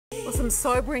Well, some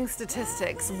sobering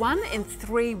statistics. 1 in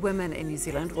 3 women in New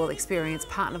Zealand will experience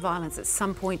partner violence at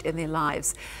some point in their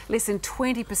lives. Less than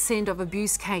 20% of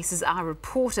abuse cases are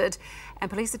reported, and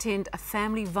police attend a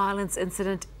family violence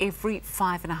incident every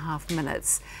 5.5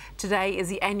 minutes. Today is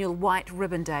the annual White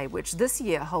Ribbon Day, which this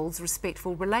year holds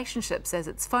respectful relationships as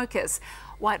its focus.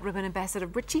 White Ribbon Ambassador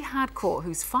Richie,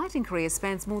 whose fighting career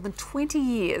spans more than 20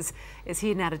 years, is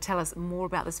here now to tell us more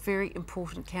about this very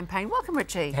important campaign. Welcome,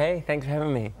 Richie. Hey, thanks for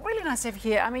having me. Really nice to have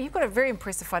you here. I mean, you've got a very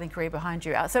impressive fighting career behind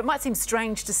you, so it might seem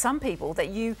strange to some people that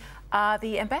you are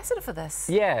the ambassador for this.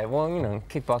 Yeah, well, you know,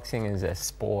 kickboxing is a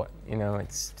sport. You know,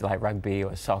 it's like rugby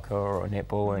or soccer or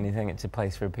netball or anything. It's a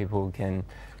place where people can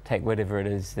take whatever it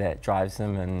is that drives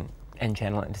them and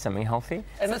channel it into something healthy.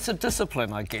 And it's a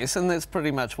discipline, I guess, and that's pretty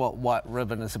much what White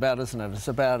Ribbon is about, isn't it? It's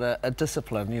about a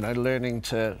discipline, you know, learning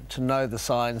to know the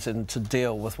signs and to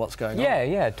deal with what's going on.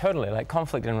 Yeah, totally. Like,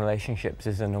 conflict in relationships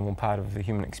is a normal part of the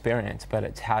human experience, but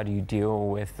it's how do you deal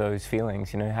with those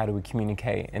feelings, you know? How do we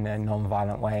communicate in a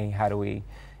non-violent way? How do we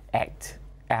act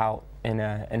out in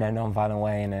a non-violent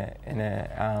way, in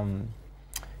a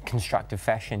constructive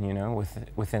fashion, you know,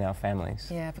 within our families.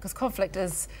 Yeah, because conflict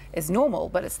is normal,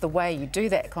 but it's the way you do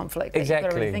that conflict that exactly.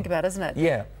 you've got to really think about, isn't it?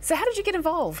 Yeah. So how did you get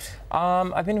involved?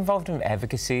 I've been involved in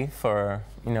advocacy for,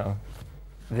 you know,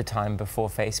 the time before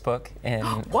Facebook.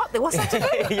 And what? There was such a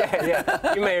thing?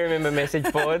 yeah. You may remember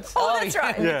message boards. Oh, that's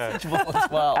right. Yeah. Message boards,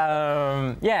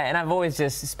 wow. Yeah, and I've always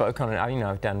just spoke on it. You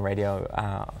know, I've done radio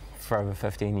for over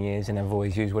 15 years, and I've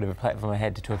always used whatever platform I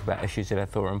had to talk about issues that I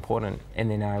thought were important.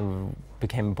 And then I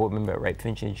became a board member at Rape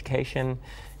Prevention Education.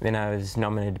 Then I was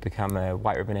nominated to become a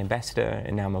White Ribbon Ambassador,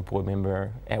 and now I'm a board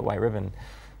member at White Ribbon.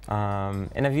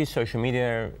 And I've used social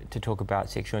media to talk about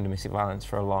sexual and domestic violence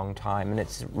for a long time, and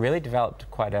it's really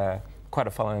developed quite a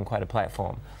following, quite a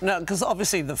platform. No, because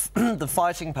obviously the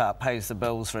fighting part pays the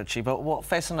bills, Richie, but what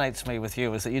fascinates me with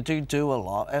you is that you do a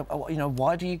lot. You know,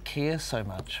 why do you care so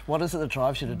much? What is it that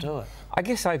drives you to do it? I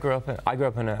guess I grew up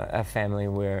in a family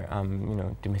where you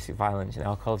know, domestic violence and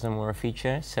alcoholism were a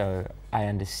feature, so I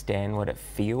understand what it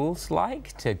feels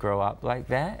like to grow up like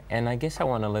that, and I guess I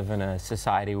want to live in a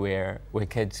society where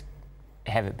kids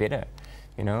have it better.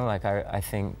 You know, like I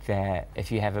think that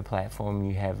if you have a platform,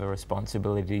 you have a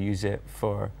responsibility to use it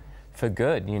for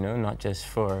good, you know, not just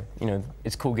for, you know,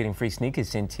 it's cool getting free sneakers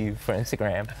sent to you for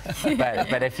Instagram,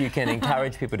 but if you can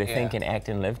encourage people to think and act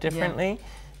and live differently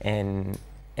and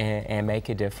make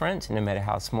a difference, no matter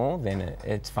how small, then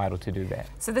it's vital to do that.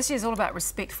 So this year's all about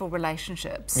respectful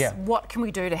relationships. Yeah. What can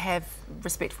we do to have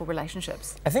respectful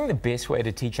relationships? I think the best way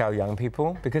to teach our young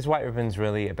people, because White Ribbon's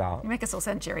really about... You make us all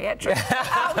sound geriatric.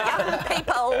 Our young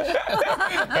people!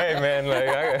 Hey man,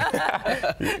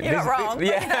 like... You're not wrong.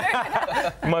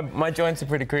 Yeah. my joints are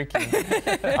pretty creaky.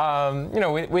 You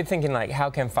know, we're thinking like, how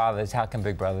can fathers, how can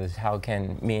big brothers, how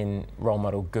can men role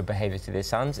model good behaviour to their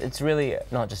sons? It's really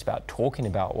not just about talking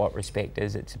about what respect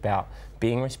is, it's about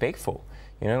being respectful.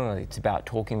 You know, it's about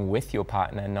talking with your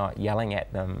partner, not yelling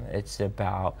at them. It's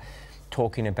about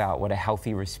talking about what a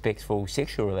healthy, respectful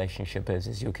sexual relationship is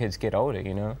as your kids get older,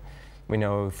 you know. We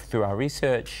know through our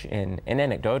research and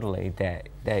anecdotally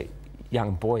that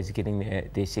young boys are getting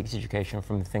their sex education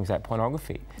from things like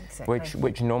pornography, which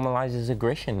normalizes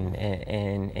aggression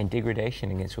and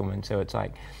degradation against women. So it's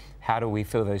like, how do we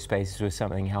fill those spaces with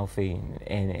something healthy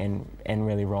and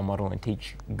really role model and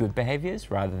teach good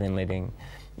behaviours rather than letting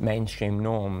mainstream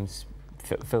norms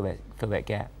fill that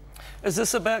gap? Is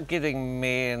this about getting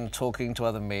men talking to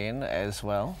other men as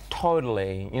well?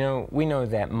 Totally. You know, we know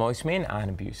that most men aren't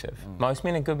abusive. Most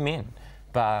men are good men.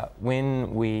 But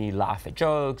when we laugh at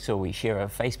jokes or we share a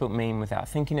Facebook meme without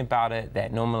thinking about it,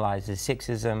 that normalises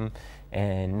sexism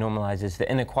and normalises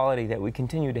the inequality that we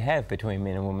continue to have between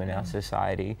men and women in our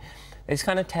society. It's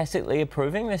kind of tacitly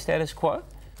approving the status quo.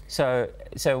 So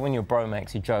when your bro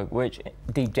makes a joke, which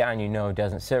deep down you know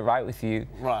doesn't sit right with you,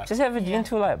 just have a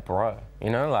gentle like, bro, you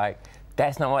know, like,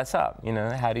 that's not what's up, you know.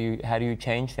 How do you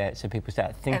change that so people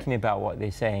start thinking about what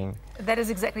they're saying? That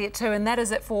is exactly it too, and that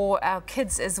is it for our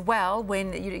kids as well,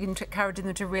 when you encourage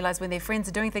them to realise when their friends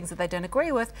are doing things that they don't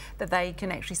agree with, that they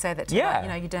can actually say that to them. You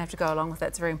know, you don't have to go along with that.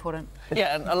 It's very important.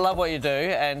 Yeah, and I love what you do,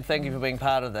 and thank you for being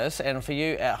part of this. And for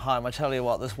you at home, I tell you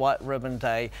what, this White Ribbon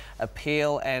Day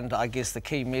appeal and I guess the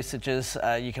key messages,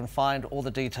 you can find all the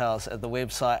details at the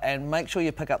website, and make sure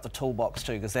you pick up the toolbox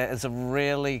too, because that is a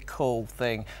really cool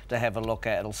thing to have a look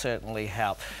at. It'll certainly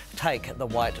help. Take the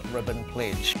White Ribbon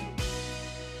Pledge.